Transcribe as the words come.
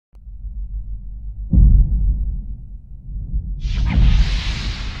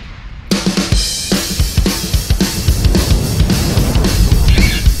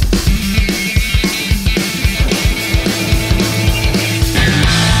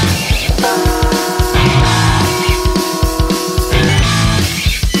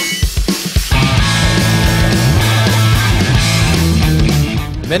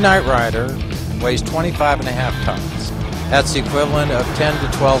Midnight Rider weighs 25.5 tons. That's the equivalent of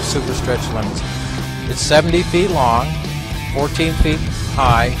 10 to 12 super stretch limousines. It's 70 feet long, 14 feet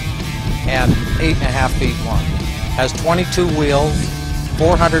high, and 8.5 feet long. Has 22 wheels,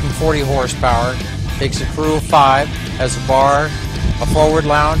 440 horsepower, takes a crew of 5, has a bar, a forward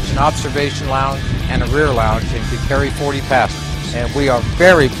lounge, an observation lounge, and a rear lounge, and can carry 40 passengers. And we are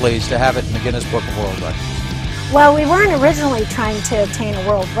very pleased to have it in the Guinness Book of World Records. Well, we weren't originally trying to obtain a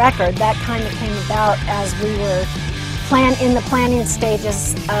world record. That kind of came about as we were in the planning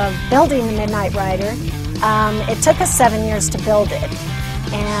stages of building the Midnight Rider. It took us 7 years to build it,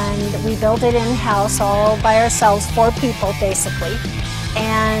 and we built it in-house all by ourselves, 4 people basically.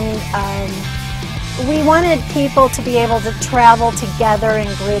 And we wanted people to be able to travel together in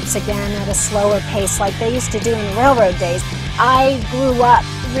groups again at a slower pace like they used to do in the railroad days. I grew up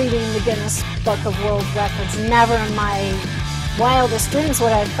reading the Guinness Book of World Records. Never in my wildest dreams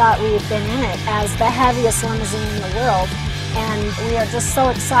would I have thought we had been in it as the heaviest limousine in the world, and we are just so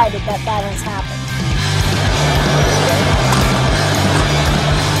excited that that has happened.